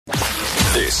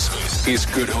This is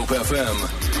Good Hope FM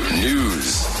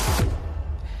News.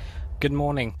 Good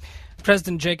morning.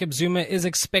 President Jacob Zuma is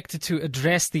expected to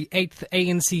address the 8th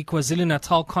ANC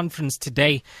KwaZulu-Natal conference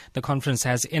today. The conference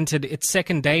has entered its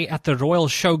second day at the Royal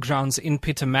Showgrounds in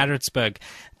Pietermaritzburg.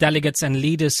 Delegates and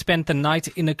leaders spent the night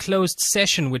in a closed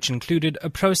session which included a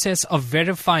process of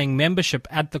verifying membership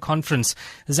at the conference.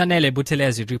 Zanele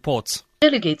Buthelezi reports.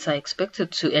 Delegates are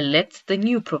expected to elect the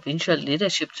new provincial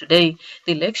leadership today.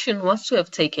 The election was to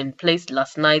have taken place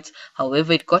last night.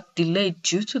 However, it got delayed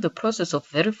due to the process of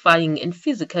verifying and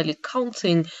physically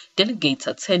counting delegates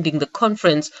attending the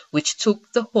conference, which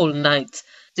took the whole night.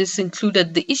 This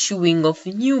included the issuing of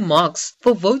new marks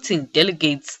for voting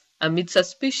delegates, amid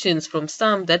suspicions from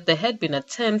some that there had been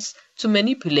attempts to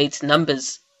manipulate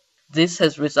numbers. This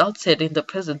has resulted in the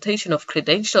presentation of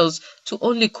credentials to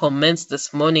only commence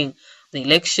this morning. The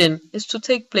election is to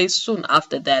take place soon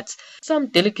after that. Some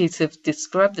delegates have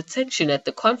described the tension at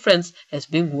the conference as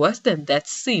being worse than that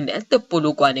seen at the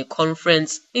Polokwane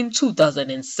conference in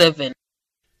 2007.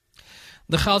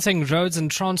 The Gauteng Roads and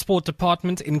Transport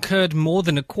Department incurred more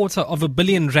than R250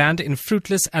 million in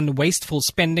fruitless and wasteful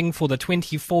spending for the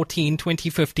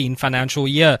 2014-2015 financial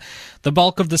year. The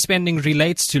bulk of the spending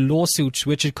relates to lawsuits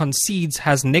which it concedes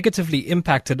has negatively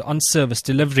impacted on service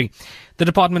delivery. The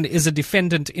department is a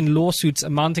defendant in lawsuits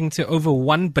amounting to over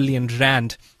R1 billion.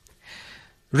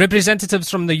 Representatives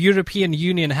from the European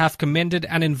Union have commended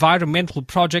an environmental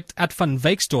project at Van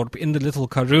Wyksdorp in the Little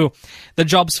Karoo. The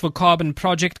Jobs for Carbon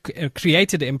project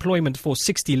created employment for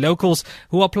 60 locals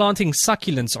who are planting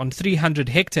succulents on 300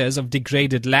 hectares of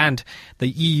degraded land. The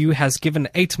EU has given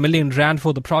R8 million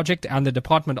for the project and the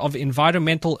Department of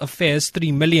Environmental Affairs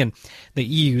 $3 million. The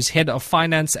EU's head of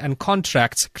finance and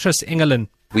contracts, Chris Engelen.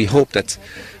 We hope that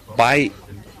by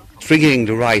triggering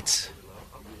the right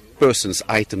persons,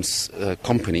 items,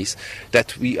 companies,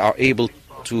 that we are able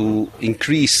to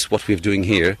increase what we're doing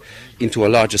here into a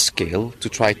larger scale to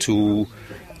try to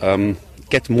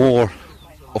get more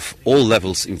of all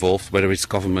levels involved, whether it's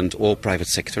government or private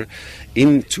sector,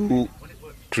 into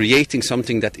creating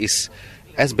something that is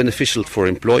as beneficial for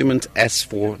employment as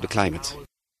for the climate.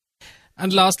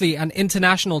 And lastly, an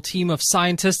international team of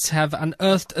scientists have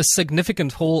unearthed a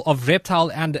significant haul of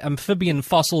reptile and amphibian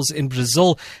fossils in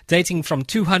Brazil dating from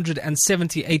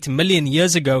 278 million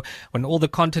years ago when all the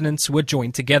continents were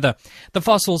joined together. The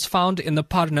fossils found in the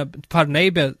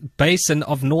Parnaíba Basin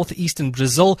of northeastern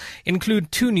Brazil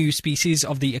include 2 new species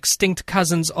of the extinct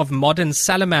cousins of modern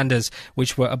salamanders,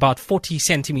 which were about 40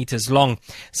 centimeters long.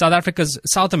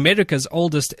 South America's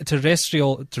oldest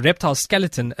terrestrial reptile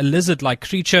skeleton, a lizard-like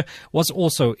creature, was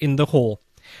also in the haul.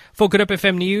 For Good Hope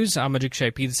FM News, I'm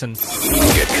Jacob Peterson.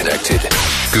 Get connected.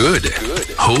 Good.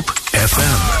 HopeFM.co.za